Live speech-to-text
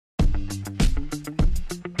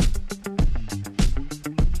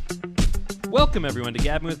Welcome, everyone, to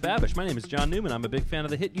Gabbing with Babish. My name is John Newman. I'm a big fan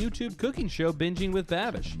of the hit YouTube cooking show, Binging with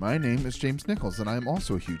Babish. My name is James Nichols, and I'm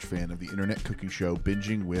also a huge fan of the internet cooking show,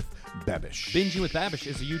 Binging with Babish. Binging with Babish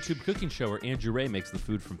is a YouTube cooking show where Andrew Ray makes the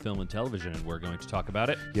food from film and television, and we're going to talk about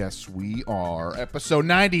it. Yes, we are. Episode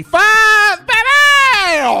 95, baby!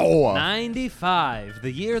 95,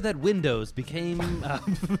 the year that Windows became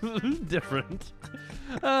different.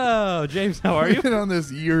 Oh, James, how are you? We've been on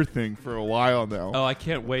this year thing for a while now. Oh, I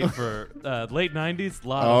can't wait for late 90s.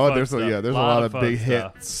 There's a lot of big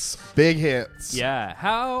hits. Big hits. Yeah.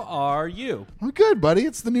 How are you? I'm good, buddy.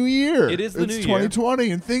 It's the new year. It is the new year. It's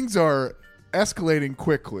 2020, and things are escalating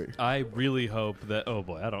quickly. I really hope that. Oh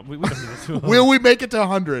boy, we don't need this too long. Will we make it to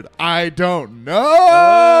 100? I don't know.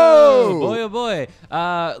 Oh boy.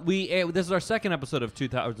 This is our second episode of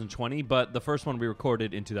 2020, but the first one we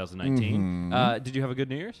recorded in 2019. Did you have a good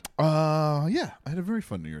New Year's? Yeah, I had a very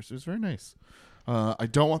fun New Year's. It was very nice. I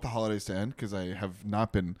don't want the holidays to end because I have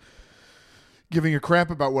not been giving a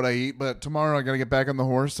crap about what I eat, but tomorrow I got to get back on the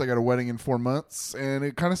horse. I got a wedding in 4 months, and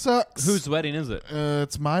it kind of sucks. Whose wedding is it?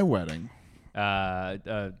 It's my wedding.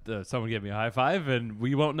 Someone gave me a high five, and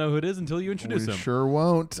we won't know who it is until you introduce him. Sure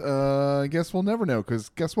won't. I guess we'll never know, because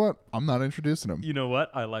guess what? I'm not introducing him. You know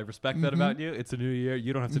what? I respect that about you. It's a new year.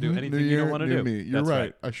 You don't have to do anything New you year, don't want to new do. Me. You're That's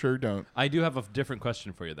right. I sure don't. I do have a different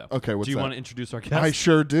question for you, though. Okay, what's Do you that? want to introduce our guest? I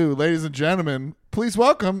sure do. Ladies and gentlemen, please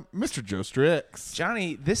welcome Mr. Joe Strix.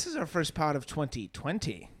 Johnny, this is our first pod of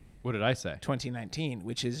 2020. What did I say? 2019,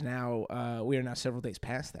 which is now, we are now several days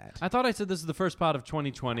past that. I thought I said this is the first pod of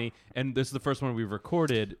 2020, and this is the first one we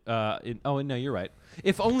recorded. No, you're right.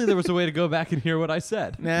 If only there was a way to go back and hear what I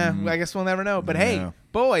said. Nah, I guess we'll never know. But hey,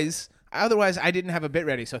 boys, otherwise I didn't have a bit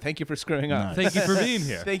ready, so thank you for screwing up. Nice. Thank you for being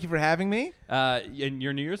here. Thank you for having me. And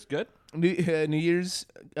your New Year's, good? New Year's,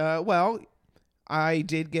 well, I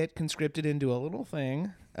did get conscripted into a little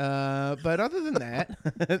thing. But other than that,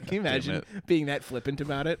 can you imagine being that flippant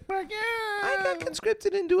about it? I got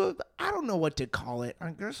conscripted into I don't know what to call it.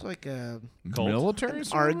 I guess like a military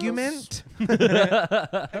argument.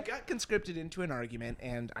 I got conscripted into an argument,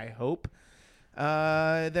 and I hope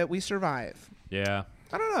that we survive. Yeah.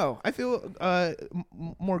 I don't know. I feel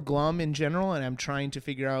more glum in general, and I'm trying to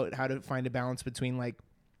figure out how to find a balance between like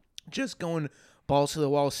just going balls to the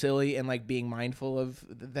wall silly and like being mindful of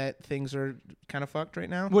that things are kind of fucked right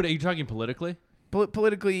now. What, are you talking politically?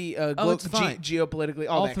 Politically, it's fine. geopolitically,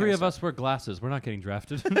 all that three kind of us wear glasses. We're not getting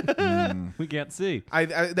drafted. We can't see.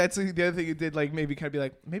 That's the other thing it did, like maybe kind of be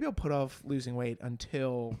like, maybe I'll put off losing weight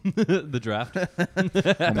until the draft. Oh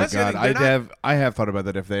my God, I have thought about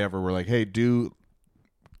that. If they ever were like, hey, give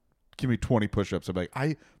me 20 push-ups, I'm like,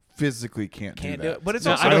 I physically can't do that. But it's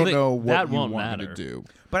also, also, I don't know what that you won't want matter. me to do.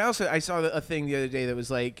 But I saw a thing the other day that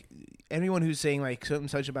was like, anyone who's saying like something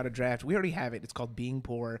such about a draft, we already have it. It's called being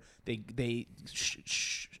poor. They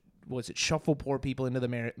shuffle poor people into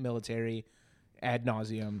the military ad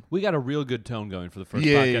nauseum. We got a real good tone going for the first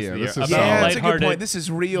podcast of the year. This is About that's a good lighthearted point. This is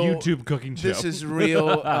real YouTube cooking show. This is real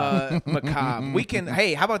macabre. We can.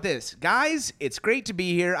 Hey, how about this, guys? It's great to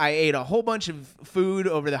be here. I ate a whole bunch of food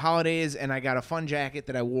over the holidays, and I got a fun jacket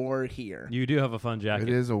that I wore here. You do have a fun jacket.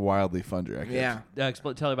 It is a wildly fun jacket. Yeah. Tell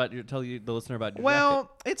the listener about your Well,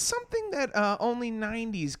 jacket. it's something that only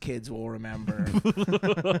 '90s kids will remember.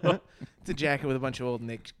 It's a jacket with a bunch of old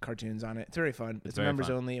Nick cartoons on it. It's very fun. It's very members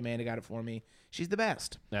fun. only. Amanda got it for me. She's the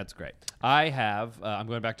best. That's great. I have. I'm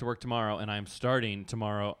going back to work tomorrow, and I'm starting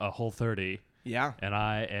tomorrow a Whole30. Yeah. And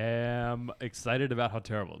I am excited about how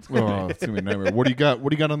terrible it's going to Oh, it's gonna be a nightmare. What do you got?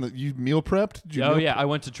 What do you got on the? You meal prepped? Did you be. meal Yeah. I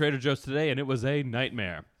went to Trader Joe's today, and it was a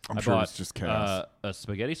nightmare. I'm I sure bought, it's just chaos. A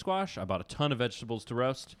spaghetti squash. I bought a ton of vegetables to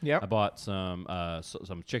roast. Yep. I bought some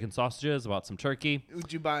chicken sausages. I bought some turkey.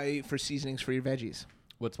 Would you buy for seasonings for your veggies?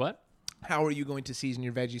 What's what? How are you going to season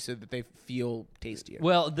your veggies so that they feel tastier?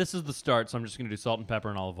 Well, this is the start, so I'm just going to do salt and pepper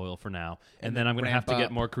and olive oil for now. And then I'm going to have to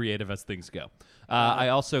get more creative as things go. I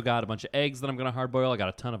also got a bunch of eggs that I'm going to hard boil. I got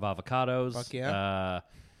a ton of avocados. Fuck yeah.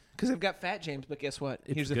 Because I've got fat, James, but guess what?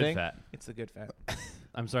 It's Here's the good thing. fat. It's the good fat.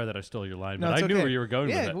 I'm sorry that I stole your line, No, but it's I knew okay. where you were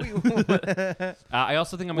going Yeah, with it. I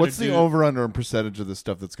also think I'm going to What's do... the over/under and percentage of the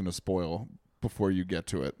stuff that's going to spoil before you get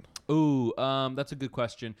to it? Ooh, that's a good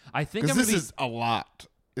question. I think I'm Because going this to is a lot.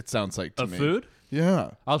 It sounds like to of me. food.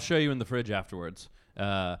 Yeah. I'll show you in the fridge afterwards.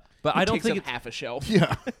 But I don't takes think up it's half a shelf.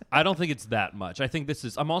 Yeah. I don't think it's that much. I think this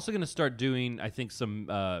is. I'm also going to start doing. I think some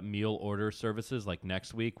meal order services like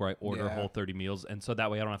next week, where I order Yeah. Whole30 meals, and so that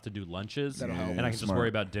way I don't have to do lunches, That'll help. and I can just Smart. worry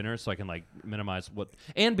about dinner, so I can like minimize what.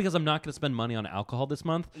 And because I'm not going to spend money on alcohol this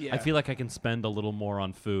month, Yeah. I feel like I can spend a little more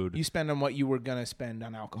on food. You spend on what you were gonna spend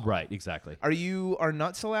on alcohol. Right. Exactly. Are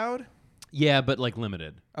nuts allowed? Yeah, but like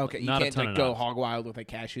limited. Okay, you Not a can't ton like of go nuts. hog wild with like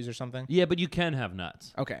cashews or something. Yeah, but you can have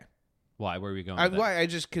nuts. Okay, Why? Where are we going? I with that?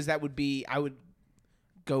 just because that would be I would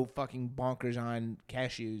go fucking bonkers on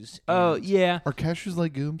cashews. Oh and yeah, Are cashews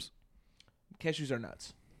legumes? cashews are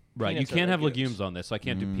nuts. right. Peanuts You are can't have legumes. legumes on this, so I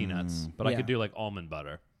can't do peanuts. But I Yeah. could do like almond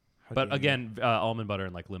butter. How But dare you. again, almond butter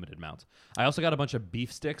in like limited amounts. I also got a bunch of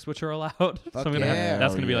beef sticks, which are allowed. So I'm gonna yeah. have,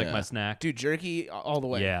 that's Oh, gonna be like yeah. my snack. dude, jerky all the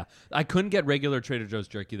way. Yeah, I couldn't get regular Trader Joe's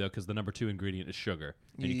jerky though because the number 2 ingredient is sugar,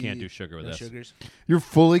 and you can't do Yeah, sugar with no this. sugars. You're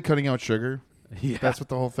fully cutting out sugar. Yeah, That's what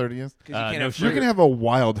the whole 30 is. 'Cause you no can't have sugar. You're gonna have a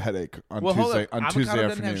wild headache on Well, hold Tuesday. up. On Avocado Tuesday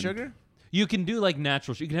doesn't afternoon. have sugar. you can do like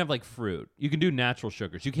natural. You can have like fruit. You can do natural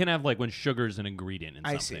sugars. You can't have like when sugar's an ingredient in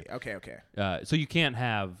I something. see. Okay. So you can't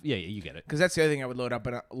have. Yeah, you get it. Because that's the other thing I would load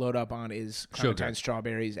up on is Sugar. clementine,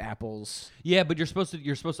 strawberries, apples. Yeah, but you're supposed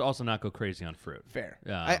to also not go crazy on fruit. Fair.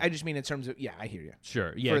 Yeah. I just mean in terms of I hear you.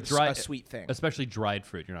 Sure. Yeah, For a sweet thing. especially dried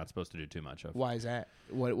fruit. You're not supposed to do too much of. Why is that?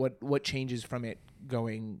 What changes from it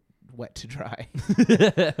going wet to dry?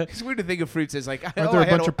 It's weird to think of fruits as like Aren't there a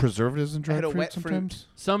bunch of preservatives in I had dried a fruit wet fruit. sometimes?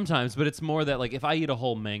 Sometimes, but it's more that like if I eat a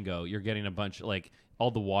whole mango, you're getting a bunch like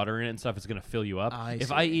all the water in it and stuff is going to fill you up. I If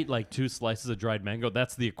see. I eat like 2 slices of dried mango,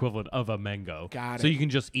 that's the equivalent of a mango. Got So it. you can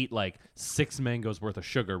just eat like 6 mangoes worth of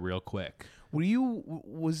sugar real quick. Were you?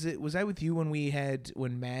 Was I with you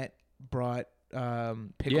when Matt brought pickled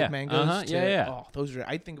Yeah, mangoes? yeah. Oh, those are.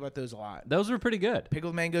 I think about those a lot. Those were pretty good.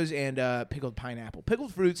 Pickled mangoes and pickled pineapple.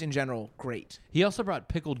 Pickled fruits in general, great. He also brought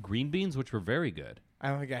pickled green beans, which were very good. I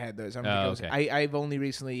don't think I had those. I don't Oh, think okay. I've only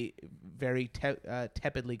recently very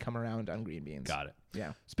tepidly come around on green beans. Got it.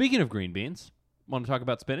 Yeah. Speaking of green beans, want to talk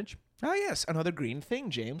about spinach? Oh yes, another green thing.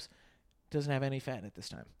 James doesn't have any fat at this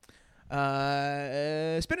time.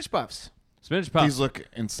 Spinach puffs. Spinach puffs. These look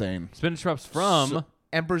insane. Spinach puffs from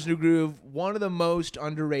Emperor's New Groove, one of the most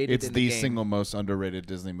underrated. It's in the game. single most underrated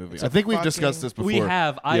Disney movie. It's I a think we've fucking- discussed this before. we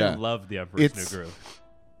have. I Yeah. love the Emperor's It's- New Groove.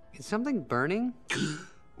 Is something burning?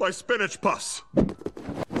 My spinach puffs.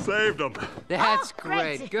 Saved them. That's Oh,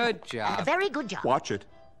 great. Good job. Very good job. Watch it.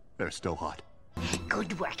 They're still hot.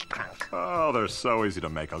 Good work, Crunk. Oh, they're so easy to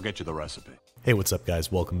make. I'll get you the recipe. Hey, what's up,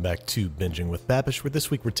 guys? Welcome back to Binging with Babish, where this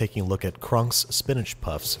week we're taking a look at Kronk's Spinach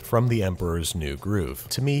Puffs from The Emperor's New Groove.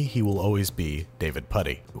 To me, he will always be David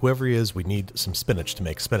Putty. Whoever he is, we need some spinach to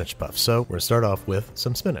make spinach puffs. So we're going to start off with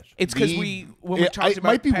some spinach. It's because when we talked it about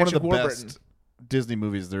might be one of Patrick the Warburton, best Disney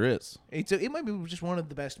movies there is. it might be just one of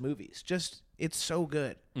the best movies. Just it's so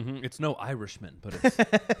good. It's no Irishman, but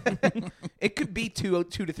it's It could be 2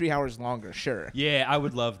 to 3 hours longer. Sure. yeah, I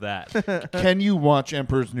would love that. Can you watch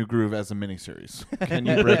Emperor's New Groove as a miniseries? Can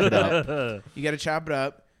you break it up? You got to chop it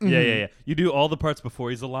up. Yeah. You do all the parts before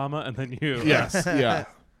he's a llama, and then you Yes. Yeah.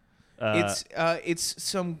 It's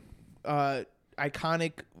some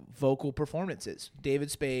iconic vocal performances.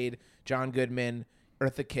 David Spade, John Goodman,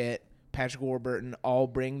 Eartha Kitt, Patrick Warburton all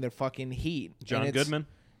bring their fucking heat. John And it's- Goodman.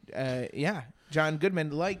 Yeah, John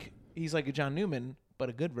Goodman, he's like a John Newman, but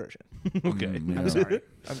a good version. Okay. I'm sorry.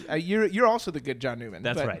 You're also the good John Newman.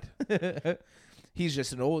 That's but right. He's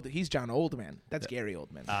just he's John Oldman. That's Gary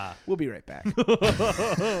Oldman. We'll be right back.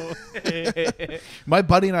 My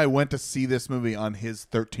buddy and I went to see this movie on his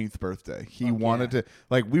 13th birthday. He wanted to,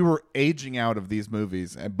 we were aging out of these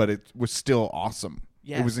movies, but it was still awesome.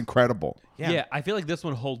 Yes. It was incredible. Yeah. I feel like this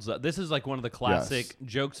one holds up. This is like one of the classic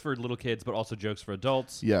jokes for little kids, but also jokes for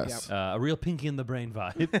adults. Yes. A real Pinky in the Brain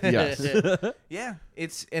vibe. Yes. Yeah,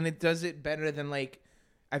 it does it better than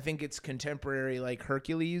I think it's contemporary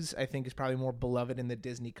Hercules. I think is probably more beloved in the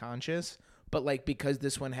Disney conscious, but because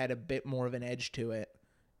this one had a bit more of an edge to it,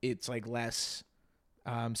 it's less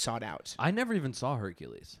sought out. I never even saw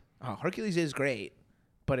Hercules. Oh, Hercules is great,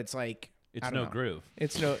 but it's I It's don't no know. groove.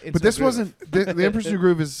 It's no. It's But no this groove. wasn't, the Emperor's New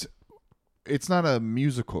Groove is, it's not a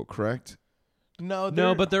musical, correct? No,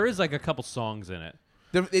 No, but there is a couple songs in it.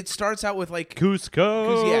 it starts out with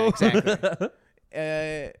Cusco. Yeah,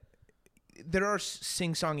 exactly. There are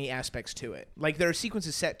sing-songy aspects to it. There are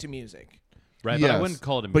sequences set to music. Right, but I Yes. wouldn't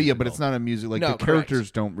call it a musical. But yeah, but it's not a music. No, the correct. characters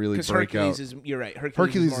don't really Because break Hercules out. is, you're right.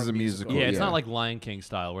 Hercules more is a musical. Yeah, it's Yeah. not like Lion King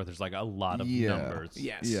style where there's a lot of Yeah. numbers.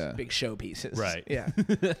 Yes, Yeah. big showpieces. Right. Yeah.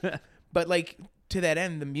 But to that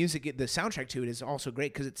end, the music, the soundtrack to it is also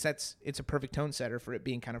great because it's a perfect tone setter for it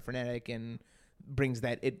being kind of frenetic and brings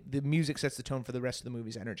the music sets the tone for the rest of the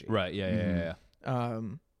movie's energy. Right, yeah.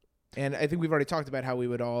 And I think we've already talked about how we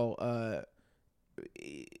would all,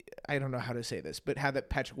 I don't know how to say this, but how that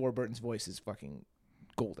Patrick Warburton's voice is fucking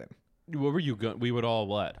golden. What were you going? We would all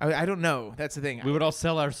what? I don't know. That's the thing. We would all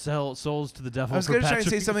sell our souls to the devil. I was for going to try and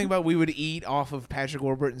Patrick. say something about we would eat off of Patrick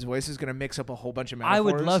Warburton's voice. Is going to mix up a whole bunch of metaphors. I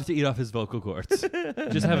would love to eat off his vocal cords.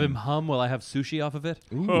 Just have him hum while I have sushi off of it.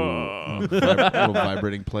 Little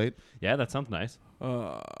vibrating plate. Yeah, that sounds nice.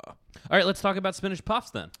 All right, let's talk about spinach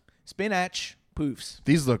puffs then. Spinach poofs.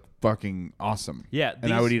 These look fucking awesome. Yeah,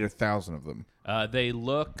 and I these- would eat 1,000 of them. They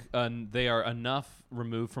look, they are enough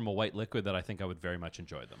removed from a white liquid that I think I would very much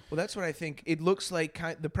enjoy them. Well, that's what I think. It looks like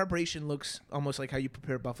the preparation looks almost like how you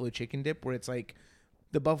prepare buffalo chicken dip, where it's like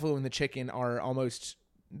the buffalo and the chicken are almost,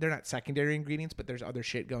 they're not secondary ingredients, but there's other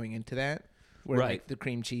shit going into that. Where Right. like the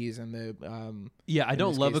cream cheese and the Yeah, I in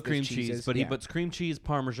don't this love case, a cream there's cheese, cheeses. but he Yeah. puts cream cheese,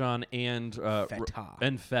 Parmesan, and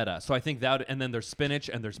feta. So I think that, and then there's spinach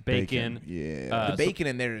and there's bacon. Yeah. the bacon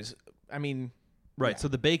in there is, I mean, Right. yeah. So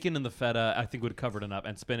the bacon and the feta, I think, would cover it enough,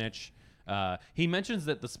 and spinach. He mentions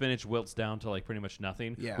that the spinach wilts down to like pretty much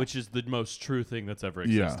nothing, Yeah. which is the most true thing that's ever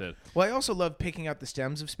Yeah. existed. Well, I also love picking out the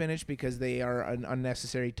stems of spinach because they are an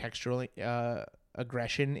unnecessary textural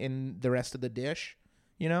aggression in the rest of the dish.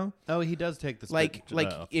 You know, Oh, he does take the like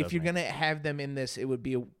spinach. if you're gonna have them in this, it would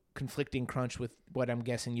be a conflicting crunch with what I'm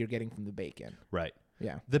guessing you're getting from the bacon. Right.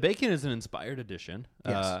 Yeah. The bacon is an inspired addition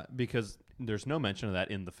Yes. because there's no mention of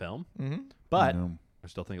that in the film, Mm-hmm. but know. I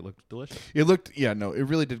still think it looked delicious. It looked, yeah, no, it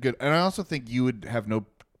really did good. And I also think you would have no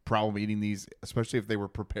problem eating these, especially if they were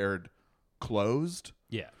prepared closed.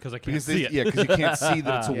 Yeah, because I can't Because see it. yeah, because you can't see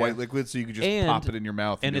that it's a Yeah. white liquid, so you could just And- pop it in your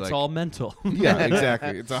mouth, and be it's like, all mental. yeah,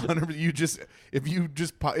 exactly. It's 100. You just if you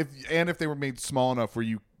just pop, if they were made small enough where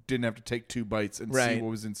you didn't have to take 2 bites and see Right. what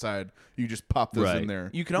was inside, you just pop those Right. in there.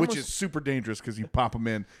 You can which almost- is super dangerous because you pop them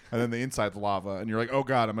in and then the inside's lava, and you're like, oh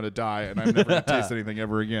god, I'm gonna die, and I'm never gonna taste anything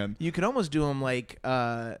ever again. You could almost do them like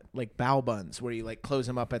bao buns, where you like close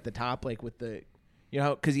them up at the top, like with the, you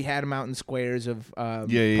know, because he had them out in squares of puff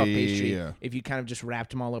pastry. yeah. If you kind of just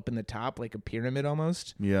wrapped them all up in the top, like a pyramid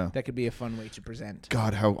almost, Yeah. that could be a fun way to present.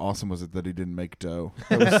 God, how awesome was it that he didn't make dough?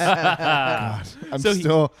 That was, God,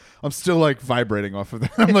 I'm still like vibrating off of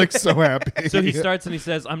that. I'm like so happy. So he starts and he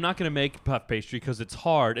says, "I'm not going to make puff pastry because it's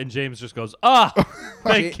hard." And James just goes,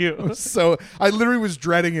 thank you." So I literally was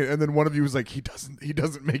dreading it, and then one of you was like, "He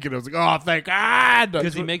doesn't make it." I was like, "Oh, thank God!"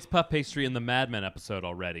 Because he makes puff pastry in the Mad Men episode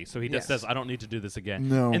already. So he just Yes. says, "I don't need to do this again."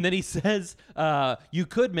 No. And then he says, "You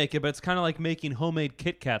could make it, but it's kind of like making homemade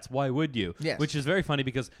Kit Kats. Why would you?" Yes. Which is very funny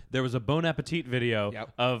because there was a Bon Appetit video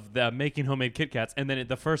Yep. of the making homemade Kit Kats, and then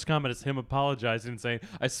the first comment is him apologizing and saying,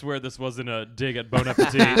 "I swear this wasn't a dig at Bon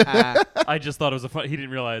Appetit. I just thought it was a fun." He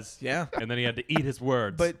didn't realize. Yeah. And then he had to eat his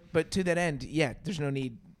words. But to that end, yeah, there's no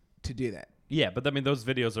need to do that. yeah, but I mean, those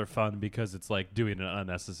videos are fun because it's like doing an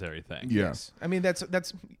unnecessary thing. Yes. I mean, that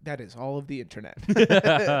is all of the internet.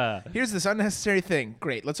 Here's this unnecessary thing.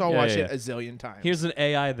 Great, let's all Yeah, watch yeah, it a zillion times. Here's an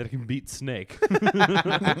AI that can beat Snake.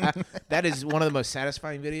 That is one of the most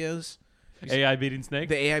satisfying videos. AI beating Snake?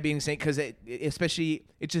 The AI being Snake, because especially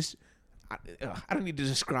it just. I don't need to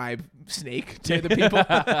describe Snake to the people.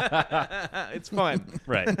 It's fun.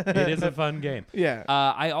 Right. It is a fun game. Yeah.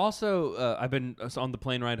 I also I've been on the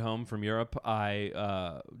plane ride home from Europe.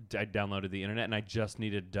 I downloaded the internet and I just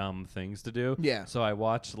needed dumb things to do. Yeah. So I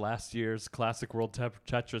watched last year's Classic World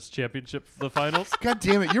Tetris Championship, the finals. God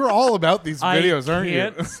damn it! You're all about these videos, I aren't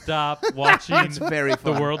can't you? stop watching It's very the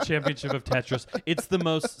fun. World Championship of Tetris. It's the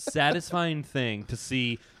most satisfying thing to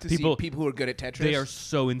see People who are good at Tetris. They are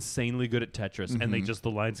so insanely good at Tetris, and they just the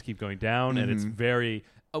lines keep going down, and it's very.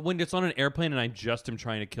 When it's on an airplane and I just am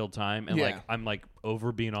trying to kill time, and Yeah. I'm like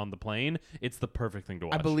over being on the plane, it's the perfect thing to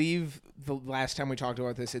watch. I believe the last time we talked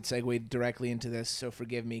about this, it segued directly into this, so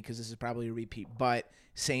forgive me because this is probably a repeat. But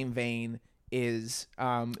same vein is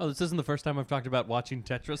Oh, this isn't the first time I've talked about watching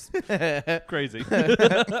Tetris. Crazy.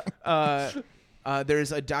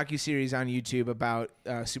 there's a docuseries on YouTube about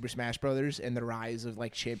Super Smash Brothers and the rise of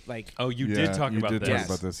Oh, you Yeah, did talk you about did this. talk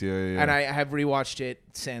about this. Yeah. and I have rewatched it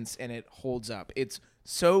since, and it holds up. It's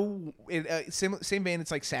so same vein.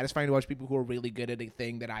 It's like satisfying to watch people who are really good at a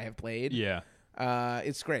thing that I have played. Yeah.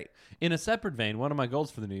 It's great. In a separate vein, one of my goals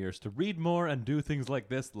for the new year is to read more and do things like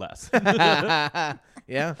this less.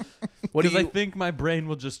 Yeah. What do Because I you? think my brain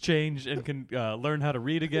will just change and can learn how to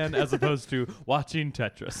read again as opposed to watching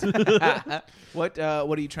Tetris. What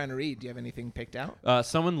are you trying to read? Do you have anything picked out?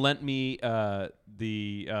 Someone lent me the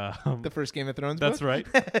The first Game of Thrones. That's book? right.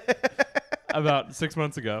 About 6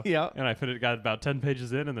 months ago. Yeah. And I got about 10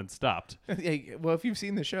 pages in and then stopped. Yeah, well, if you've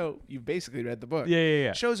seen the show, you've basically read the book.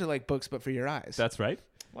 Yeah. Shows are like books, but for your eyes. That's right.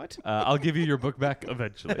 what? I'll give you your book back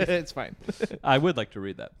eventually. It's fine. I would like to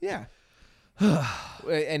read that. Yeah.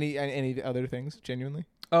 any other things? Genuinely.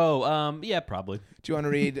 Yeah, probably. Do you want to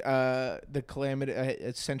read the Calamity,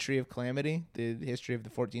 a Century of Calamity, the history of the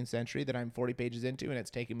 14th century that I'm 40 pages into, and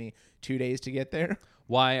it's taken me 2 days to get there?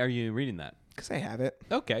 Why are you reading that? Because I have it.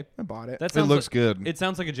 Okay. I bought it. That It sounds looks like, good. It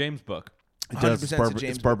sounds like a James book. It does. 100%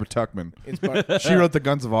 It's Barbara Tuchman. It's She wrote The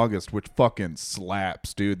Guns of August, which fucking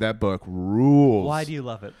slaps, dude. That book rules. Why do you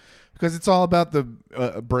love it? Because it's all about the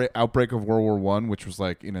outbreak of World War I, which was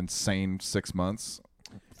like an insane 6 months.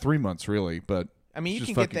 3 months, really. But I mean, you it's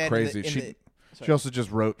can just get fucking that in crazy. the- She also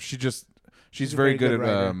just wrote. She's a very very good good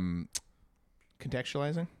at writer.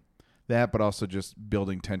 Contextualizing. that, but also just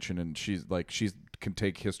building tension. And she can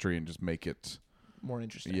take history and just make it. More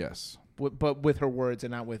interesting. Yes. But with her words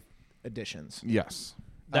and not with additions. Yes.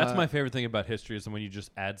 That's my favorite thing about history is when you just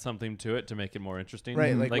add something to it to make it more interesting.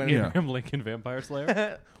 Right, like when- Abraham Lincoln Vampire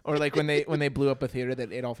Slayer. Or like when they blew up a theater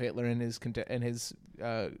that Adolf Hitler and his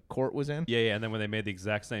court was in. Yeah, and then when they made the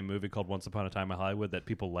exact same movie called Once Upon a Time in Hollywood that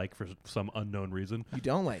people like for some unknown reason. You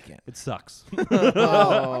don't like it. It sucks. I don't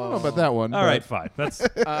know about that one. All right, fine. That's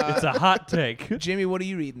it's a hot take. Jimmy, what are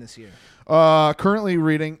you reading this year? Currently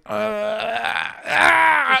reading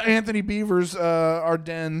Anthony Beevor's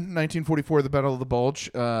Ardennes, 1944, The Battle of the Bulge.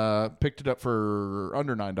 Picked it up for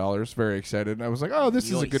under $9. Very excited. I was like, oh, this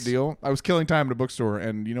is a good Yoice. deal. I was killing time at a bookstore,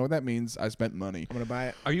 and you know what that means? I spent money. I'm gonna buy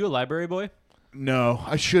it. Are you a library boy? No,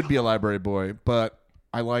 I should be a library boy, but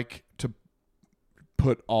I like to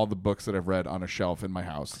put all the books that I've read on a shelf in my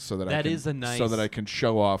house so that That is a nice- so that I can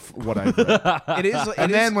show off what I've read. It is.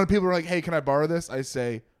 And then when people are like, "Hey, can I borrow this?" I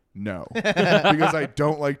say no because I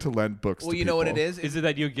don't like to lend books. well, to you know what it people. is. Is it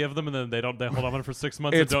that you give them and then they hold on for 6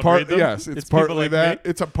 months It's and don't read them? yes, it's people partly like that. me?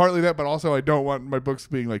 It's partly that, but also I don't want my books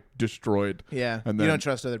being like destroyed. Yeah, And you then- don't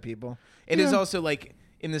trust other people. It is Yeah. also like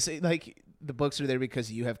in this, like the books are there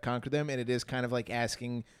because you have conquered them, and it is kind of like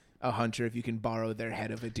asking a hunter if you can borrow their head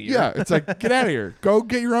of a deer. Yeah, it's like get out of here. Go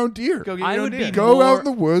get your own deer. Go get I your own would deer. be Go more- out in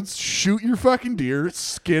the woods, shoot your fucking deer,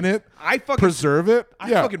 skin it, I fucking preserve it. I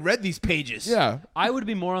yeah, fucking read these pages. yeah. I would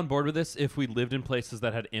be more on board with this if we lived in places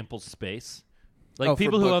that had ample space. Like Oh, for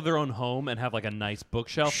people who book- have their own home and have like a nice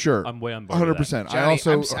bookshelf. Sure, I'm way on board. with that. 100%. I Johnny,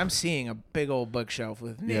 also I'm seeing a big old bookshelf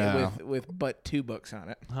with Yeah. with but 2 books on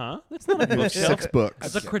it. Huh? That's not a bookshelf. 6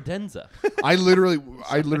 books. That's a credenza. I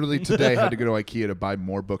literally today had to go to IKEA to buy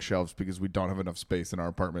more bookshelves because we don't have enough space in our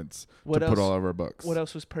apartments What to else? put all of our books. What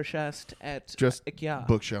else was purchased at Just IKEA?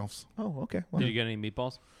 bookshelves. Oh, okay. Well, Did you get any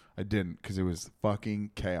meatballs? I didn't because it was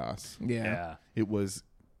fucking chaos. yeah. It was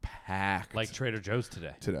packed. Like Trader Joe's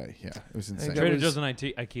today. today. Yeah, it was insane. that Trader was- Joe's and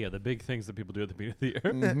IKEA, the big things that people do at the beginning of the year.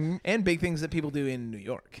 Mm-hmm. And big things that people do in New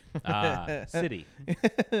York. City.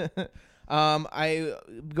 I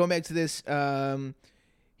going back to this. I'm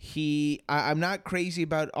not crazy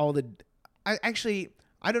about all the.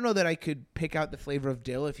 I don't know that I could pick out the flavor of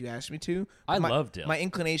dill if you asked me to. I My- love dill. My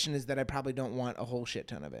inclination is that I probably don't want a whole shit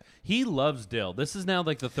ton of it. He loves dill. This is now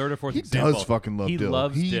like the third or fourth He example. does fucking love he dill.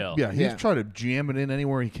 Loves he, dill. Yeah, he's Yeah. trying to jam it in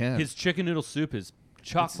anywhere he can. His chicken noodle soup is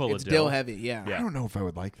chock full It's of dill. dill heavy, yeah. Yeah. I don't know if I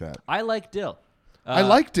would like that. I like dill. I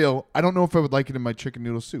like dill. I don't know if I would like it in my chicken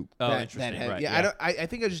noodle soup. Oh, That interesting. heavy. Right, yeah, I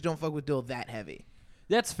think I just don't fuck with dill that heavy.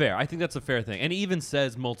 That's fair. I think that's a fair thing. And he even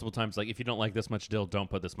says multiple times, like, if you don't like this much dill, don't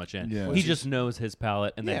put this much in. Yeah. He just knows his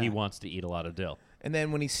palate and that Yeah. he wants to eat a lot of dill. And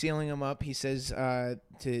then when he's sealing them up, he says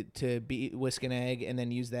to beat whisk an egg and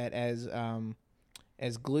then use that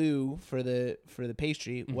as glue for the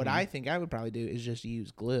pastry. What I think I would probably do is just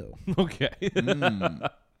use glue. Okay.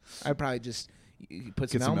 I'd probably just put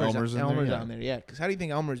Get some some Elmer's, Elmer's in there, Elmer's yeah. on there. Yeah, because how do you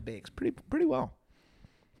think Elmer's bakes? Pretty well.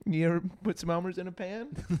 You ever put some Elmer's in a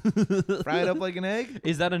pan, fry it up like an egg?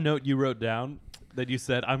 Is that a note you wrote down that you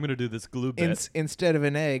said, I'm going to do this glue bit? Instead of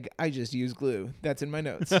an egg, I just use glue. That's in my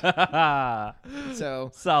notes. So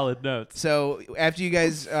Solid notes. So after you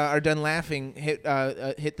guys are done laughing, hit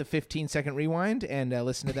the 15-second rewind and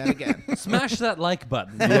listen to that again. Smash that like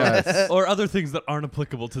button. Yes. Or other things that aren't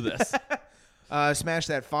applicable to this. Smash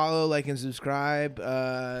that follow, like, and subscribe.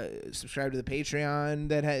 Subscribe to the Patreon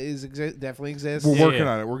that definitely exists. We're Yeah, working yeah.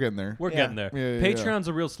 on it. We're getting there. We're Yeah. getting there. Yeah, yeah, Patreon's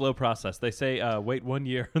a real slow process. They say wait 1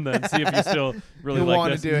 year and then see if you still really You like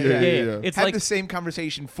wanna this. do it, yeah. It's Have like the same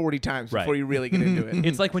conversation 40 times Right. before you really get into it.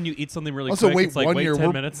 it's like when you eat something really Also, quick. wait It's like 1 wait year. 10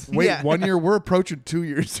 We're, minutes. wait Yeah. 1 year. We're approaching 2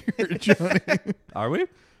 years here, Johnny. Are we?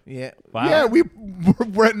 Yeah. Wow. Yeah,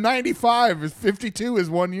 we're at 95. 52 is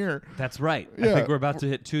 1 year. That's right. I Yeah. think we're about to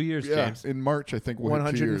hit 2 years, Yeah, James. in March I think we'll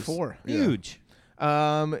hit 2 years. 104. Yeah. Huge.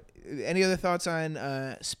 Any other thoughts on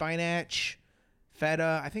spinach,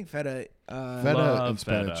 feta? I think feta. Feta Love and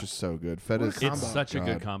spinach feta. is so good. Feta is It's such a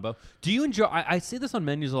good combo. Do you enjoy? I see this on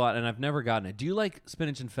menus a lot, and I've never gotten it. Do you like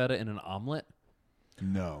spinach and feta in an omelet?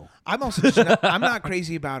 No. I'm also just not, I'm not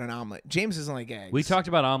crazy about an omelet. James doesn't like eggs. We talked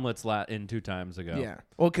about omelets in 2 times ago. Yeah.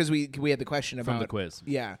 Well, because we had the question about From the quiz.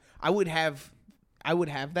 Yeah, I would have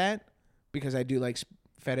that because I do like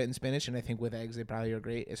feta and spinach, and I think with eggs they probably are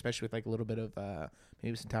great, especially with like a little bit of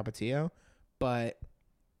maybe some tapatio. But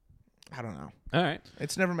I don't know. All right.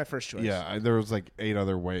 It's never my first choice. Yeah, there was like 8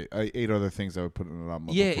 other things I would put in an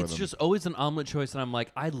omelet. Yeah, before it's them. just always an omelet choice, and I'm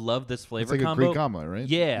like, I love this flavor It's like combo. a Greek omelet, right?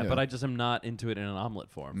 Yeah, but I just am not into it in an omelet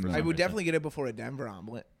form. for No. some I would reason. definitely get it before a Denver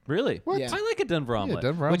omelet. Really? What? Yeah. I like a Denver omelet,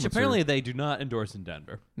 Denver which omelets apparently are- they do not endorse in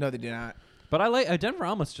Denver. No, they do not. But I like a Denver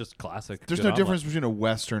omelet's just classic. There's good no omelet. difference between a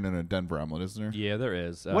Western and a Denver omelet, is there? Yeah, there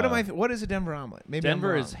is. What is a Denver omelet? Maybe I'm Denver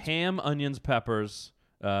wrong. is ham, onions, peppers,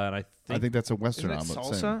 and I I think that's a Isn't Western it omelet.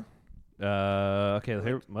 salsa Same. Okay,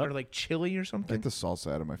 here. or like chili or something? Get the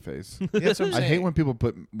salsa out of my face. That's what I'm I hate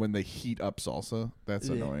saying. when they heat up salsa. That's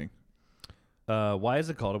Yeah. annoying. Why is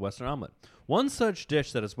it called a Western omelet? One such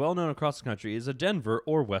dish that is well known across the country is a Denver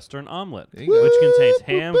or Western omelet, which contains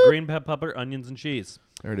ham, green pepper, onions, and cheese.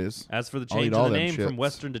 There it is. As for the I'll eat change all of the them name from shits.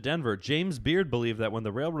 Western to Denver, James Beard believed that when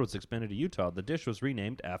the railroads expanded to Utah, the dish was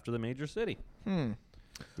renamed after the major city. There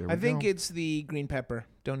I we think go. it's the green pepper.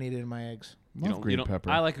 Don't eat it in my eggs. Love green pepper.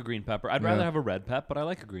 I like a green pepper. I'd rather have a red pep, but I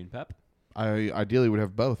like a green pep. I ideally would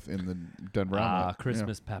have both in the Denver omelet. Yeah.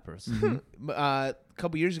 Christmas peppers. A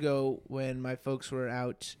couple years ago, when my folks were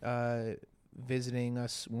out visiting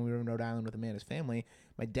us when we were in Rhode Island with Amanda's family,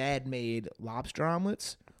 my dad made lobster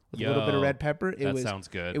omelets with a little bit of Yo, red pepper. that sounds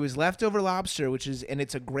good. It was leftover lobster, and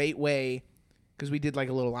it's a great way because we did like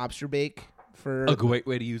a little lobster bake for. A great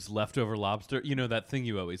way to use leftover lobster. You know that thing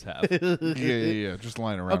you always have. yeah. Just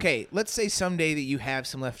lying around. Okay, let's say someday that you have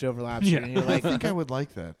some leftover lobster and you're I like, think I would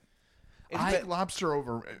like that. I think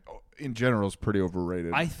lobster in general is pretty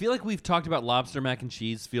overrated. I feel like we've talked about lobster mac and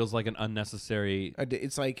cheese feels like an unnecessary.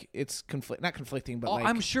 it's like it's not conflicting, but like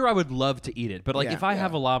I'm sure I would love to eat it, but like Yeah, if I yeah.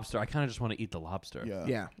 have a lobster, I kind of just want to eat the lobster. yeah.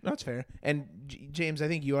 Yeah, that's fair. And James, I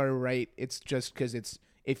think you are right. It's just because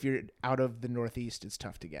if you're out of the Northeast, it's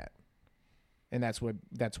tough to get, and that's why.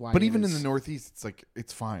 But it even in is- the Northeast, it's like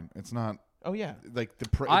it's fine. It's not oh yeah, like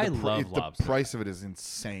I love the lobster. price of it is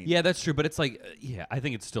insane. Yeah, that's true, but it's like, I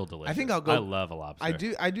think it's still delicious. I think I'll go- I love a lobster.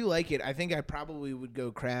 I do like it. I think I probably would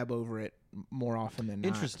go crab over it more often than not.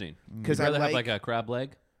 Interesting. Because You'd I rather have like like a crab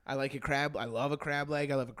leg? I like a crab. I love a crab leg.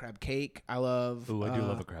 I love a crab cake. I love. Ooh, I do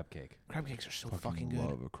love a crab cake. crab cakes are so fucking good.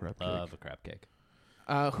 Love a crab cake. Love a crab cake.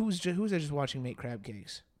 Who's I just watching make crab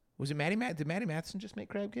cakes? Was it Maddie Did Maddie Matheson just make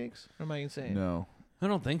crab cakes? Or am I insane? No. I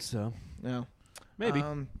don't think so. No. Maybe.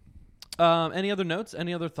 Any other notes?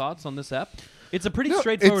 Any other thoughts on this app? It's a pretty No,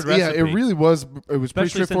 straightforward it's- recipe. Yeah, it really was. It was pretty Especially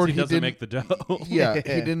since straightforward. he doesn't didn't make the dough. Yeah, he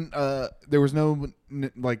didn't. There was no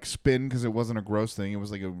like spin because it wasn't a gross thing. It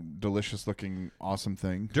was like a delicious looking, awesome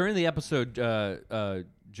thing. During the episode,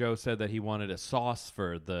 Joe said that he wanted a sauce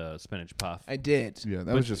for the spinach puff. I did. Yeah,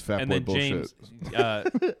 that was just fat and boy then bullshit.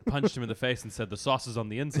 James punched him in the face and said the sauce is on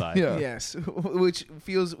the inside. Yeah. Yes, which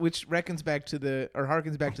harkens back to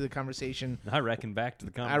the conversation. I reckon back to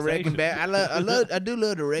the I conversation. reckon back. I do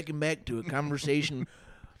love to reckon back to a conversation.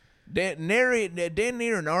 Damn near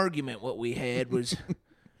an argument. What we had was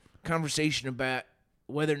conversation about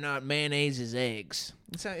whether or not mayonnaise is eggs.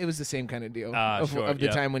 It was the same kind of deal Sure, of the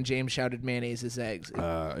yeah. time when James shouted mayonnaise is eggs.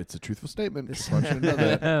 It's a truthful statement. Just want you to know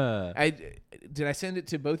that. Did I send it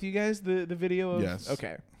to both you guys the video? Of, Yes.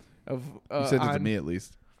 Okay. Of You said it to on- me at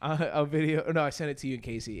least. a video. No, I sent it to you and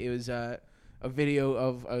Casey. It was a video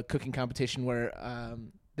of a cooking competition where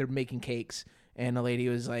they're making cakes, and a lady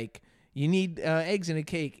was like, "You need eggs in a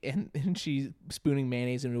cake," and she's spooning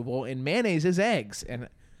mayonnaise into a bowl, and mayonnaise is eggs. And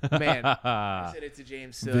man, I said it to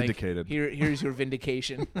James. So Vindicated. Like, here's your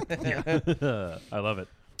vindication. I love it.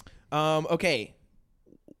 Okay.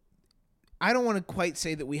 I don't want to quite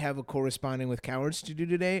say that we have a corresponding with cowards to do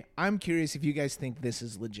today. I'm curious if you guys think this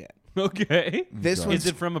is legit. Okay. This Is one's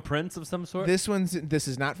it from a prince of some sort? this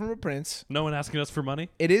is not from a prince. No one asking us for money?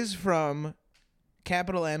 It is from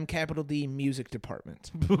capital M, capital D Music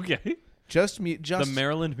Department. Okay. Just The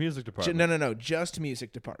Maryland Music Department. No. Just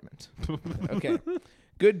Music Department. Okay.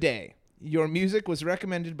 Good day. Your music was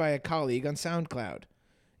recommended by a colleague on SoundCloud,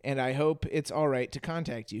 and I hope it's all right to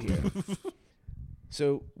contact you here.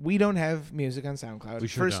 So we don't have music on SoundCloud. We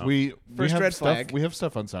sure First, don't. We First have red stuff. flag. We have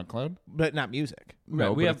stuff on SoundCloud. but not music.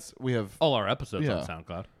 No, we but have- we have All our episodes Yeah. on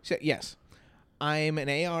SoundCloud. So, yes. I'm an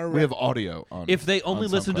AR. we have audio on. If they only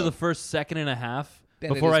on listen to SoundCloud. the first second and a half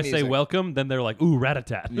Then it before is I say music. welcome, then they're like, ooh,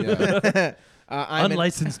 rat-a-tat. Yeah. I'm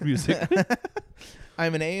Unlicensed music.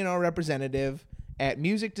 I'm an A&R representative at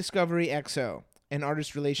Music Discovery XO, an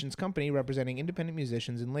artist relations company representing independent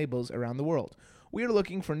musicians and labels around the world. We are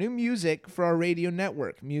looking for new music for our radio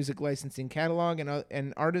network, music licensing catalog,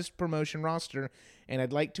 and artist promotion roster, and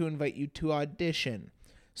I'd like to invite you to audition.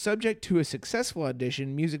 Subject to a successful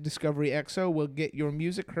audition, Music Discovery XO will get your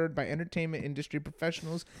music heard by entertainment industry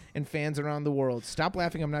professionals and fans around the world. Stop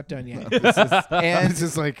laughing, I'm not done yet. This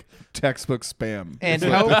is like textbook spam. And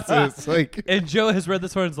It's like, And Joe has read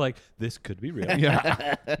this one and is like, this could be real.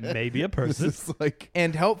 yeah, Maybe a person. this is like,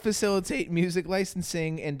 and help facilitate music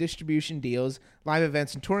licensing and distribution deals, live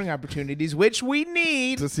events, and touring opportunities, which we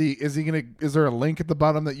need. to see, is there a link at the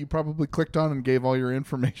bottom that you probably clicked on and gave all your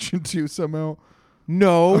information to somehow?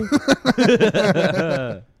 No.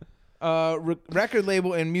 Record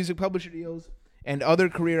label and music publisher deals and other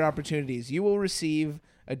career opportunities. You will receive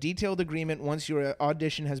a detailed agreement once your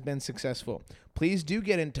audition has been successful. Please do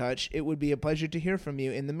get in touch. It would be a pleasure to hear from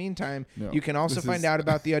you. In the meantime, No, you can also this find is- out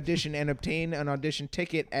about the audition and obtain an audition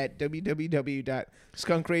ticket at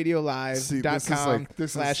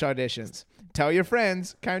www.skunkradiolive.com/auditions. Tell your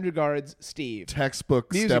friends. Kind regards, Steve.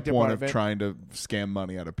 Textbook Music step one of department. trying to scam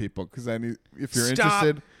money out of people. Because if you're Stop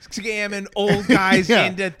interested, scamming old guys Yeah,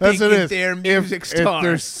 into that's what it thinking is. they're music If stars.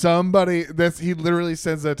 there's somebody he literally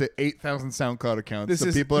sends that to 8,000 SoundCloud accounts. This So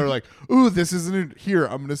is- people are like, "Ooh, this isn't here.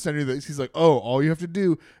 I'm going to send you this." He's like, "Oh, all you have to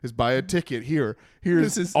do is buy a ticket here. Here's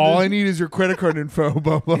This is- all this- I need is your credit card info."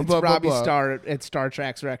 Blah blah It's blah Robbie blah. blah. Starr at Star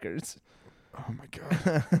Treks Records. Oh my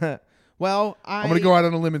god! Well, I'm going to go out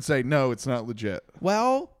on a limb and say no, it's not legit.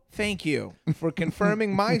 Well, thank you for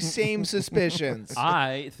confirming my same suspicions.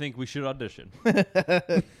 I think we should audition.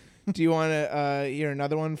 Do you want to hear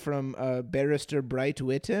another one from Barrister Bright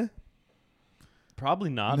Witte?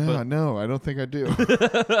 Probably not, No, I don't think I do.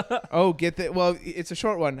 Oh, get that. Well, it's a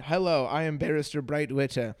short one. Hello, I am Barrister Bright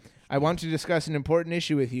Witte. I want to discuss an important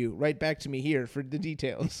issue with you. Write back to me here for the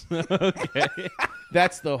details. Okay.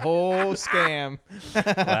 That's the whole scam.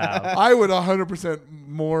 Wow. I would 100%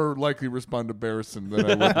 more likely respond to Barrison than I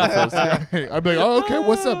would the first guy. I'd be like, "Oh, okay,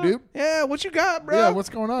 what's up, dude? Yeah, what you got, bro? Yeah, what's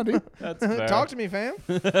going on, dude?" That's fair. Talk to me, fam.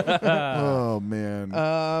 Oh man.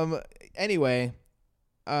 Anyway,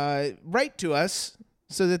 write to us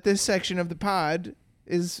so that this section of the pod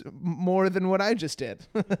is more than what I just did.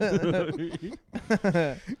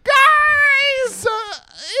 Guys,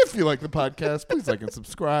 if you like the podcast, please like and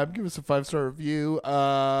subscribe. Give us a 5-star review.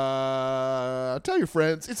 Tell your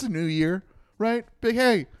friends. It's a new year, right? Big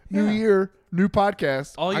hey, new year, new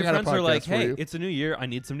podcast. All I your got a friends are like, podcast for hey, you. it's a new year. I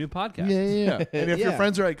need some new podcasts. Yeah. And if your Yeah.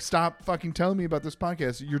 friends are like, stop fucking telling me about this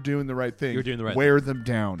podcast, you're doing the right thing. You're doing the right Wear them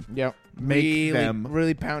down. Yep. Make them.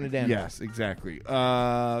 really pound it in. Yes, exactly.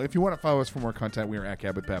 If you want to follow us for more content, we are at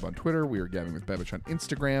Gab with Bab on Twitter. We are Gabbing with Babbage on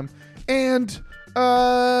Instagram. And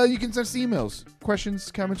you can send us emails,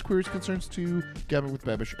 questions, comments, queries, concerns to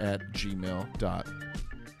gabbingwithbabbage@gmail.com.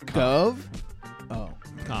 Gov? Oh.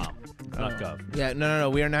 Com. Not gov. Yeah, no.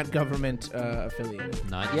 We are not government affiliated.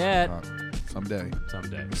 Not yet. Someday.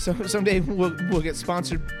 Someday. So someday we'll get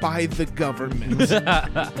sponsored by the government.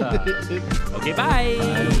 Okay, bye.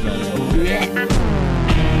 Yeah.